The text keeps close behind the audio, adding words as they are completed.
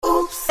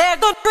there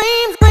go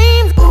dreams,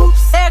 dreams.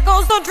 Oops, there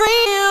goes the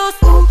dreams.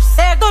 Oops,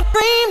 there go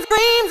dreams,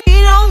 dreams.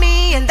 Beat on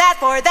me, and that's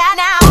for that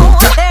now.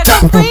 There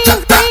go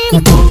dreams,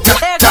 dreams. Oops,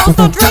 there goes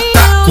the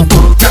dreams.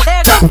 Oops,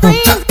 there go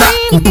dreams,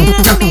 dreams. Beat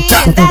on me,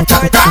 and that's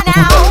for that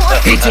now.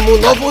 Ritmo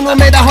novo no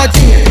meio da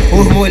rodinha,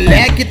 os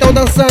moleque tão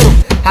dançando,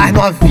 as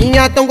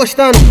novinhas tão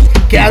gostando.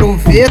 Quero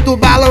ver tu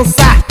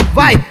balançar,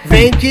 vai,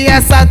 vem que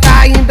essa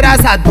tá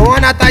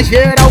embrasadona. Tá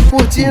geral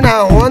curtindo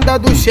a onda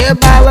do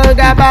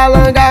Xalebalanga,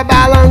 balanga,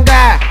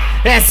 balanga.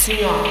 É assim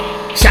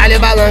ó,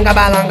 Xalebalanga,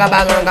 balanga,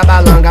 balanga,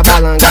 balanga,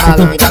 balanga,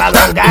 balanga,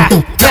 balanga.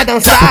 Quer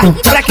dançar,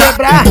 pra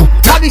quebrar,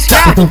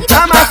 rabiscar,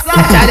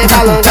 amassar.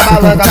 Xalebalanga,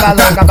 balanga,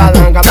 balanga,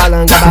 balanga,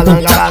 balanga,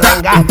 balanga,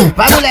 balanga.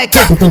 Vai moleque,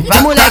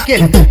 vai moleque,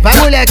 vai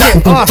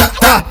moleque, ó,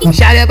 ó.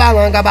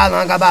 Xalebalanga,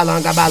 balanga,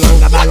 balanga,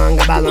 balanga,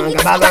 balanga,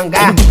 balanga, balanga.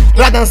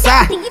 Pra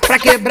dançar, pra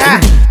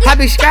quebrar,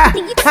 rabiscar,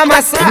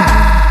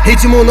 amassar.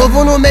 Ritmo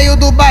novo no meio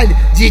do baile,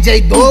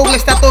 DJ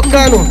Douglaas tá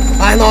tocando,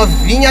 as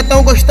novinhas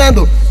tão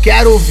gostando.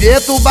 Quero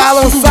ver tu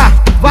balançar,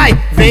 vai,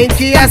 vem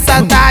que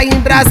essa tá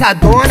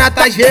embrasadona.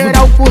 Tá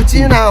geral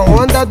curtindo a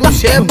onda do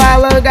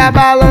Xalebalanga,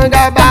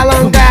 balanga,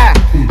 balanga.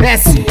 É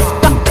assim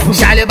ó,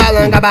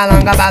 Xalebalanga,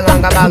 balanga,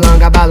 balanga,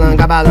 balanga,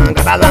 balanga,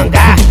 balanga,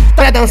 balanga.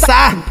 Pra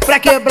dançar, pra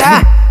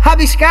quebrar,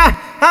 rabiscar,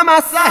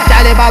 amassar.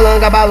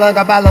 Xalebalanga,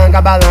 balanga,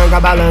 balanga, balanga,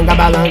 balanga,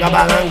 balanga,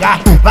 balanga.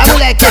 Vai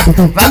moleque,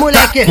 vai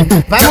moleque,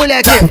 vai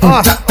moleque,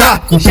 ó,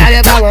 ó.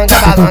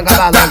 Xalebalanga, balanga,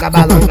 balanga,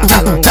 balanga,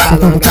 balanga,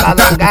 balanga,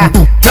 balanga.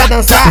 Pra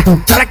dançar,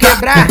 pra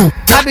quebrar,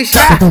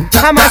 rabiscar,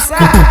 amassar.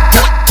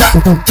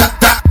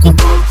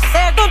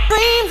 There go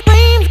dreams,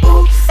 dreams.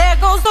 Oops, there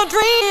goes the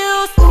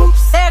dreams.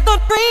 Oops, there go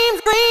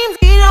dreams, dreams.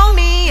 Beat on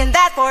me, and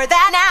that's for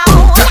that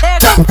now. There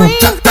go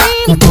dreams,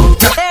 dreams.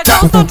 Oops, there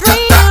goes the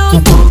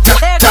dreams. Oops,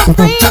 there go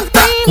dreams,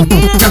 dreams.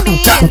 Beat on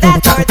me, and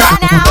that's for that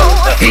now.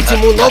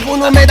 Ritmo novo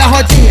no meio da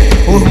rodinha,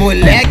 os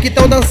moleque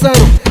tão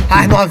dançando,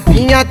 as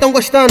novinhas tão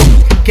gostando.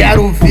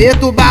 Quero ver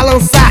tu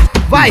balançar,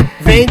 vai,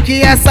 vem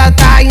que essa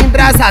tá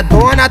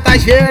embrasadona. Tá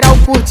geral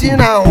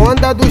curtindo a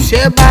onda do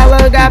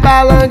Xalebalanga,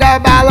 balanga,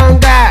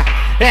 balanga.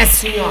 É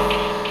assim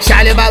ó,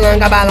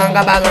 Xalebalanga,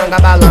 balanga, balanga,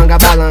 balanga,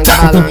 balanga,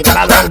 balanga,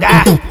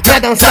 balanga. Quer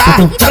dançar,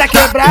 pra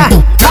quebrar,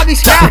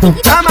 rabiscar,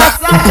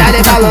 amassar.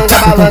 Xalebalanga,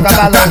 balanga,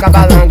 balanga,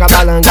 balanga,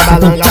 balanga,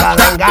 balanga,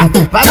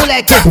 balanga. Vai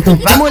moleque,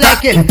 vai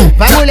moleque,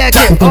 vai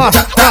moleque, ó,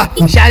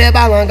 ó.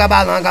 Xalebalanga,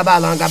 balanga,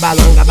 balanga,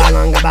 balanga,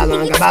 balanga,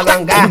 balanga,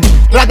 balanga.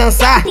 Pra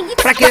dançar,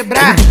 pra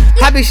quebrar,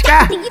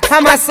 rabiscar,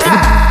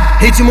 amassar.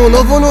 Ritmo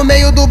novo no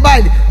meio do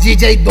baile,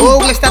 DJ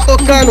Douglaas tá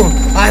tocando,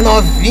 as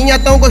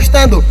novinhas tão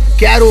gostando.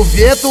 Quero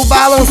ver tu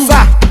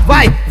balançar,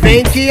 vai,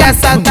 vem que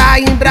essa tá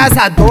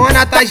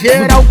embrasadona. Tá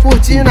geral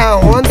curtindo a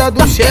onda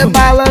do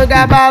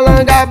Xalebalanga,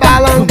 balanga,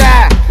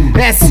 balanga.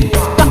 É assim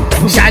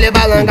ó,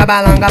 Xalebalanga,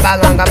 balanga,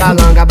 balanga,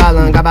 balanga,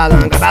 balanga,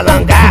 balanga,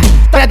 balanga.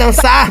 Pra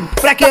dançar,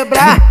 pra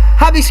quebrar,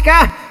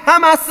 rabiscar,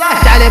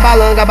 amassar.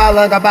 Xalebalanga,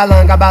 balanga,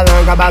 balanga,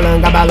 balanga,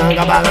 balanga,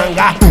 balanga,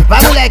 balanga.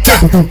 Vai moleque,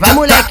 vai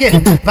moleque,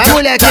 vai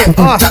moleque,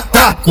 ó,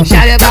 ó.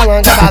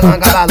 Xalebalanga,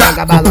 balanga,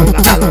 balanga,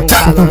 balanga, balanga,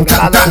 balanga,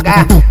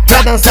 balanga.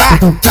 Pra dançar,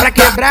 pra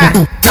quebrar,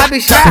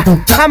 rabiscar,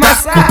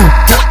 amassar.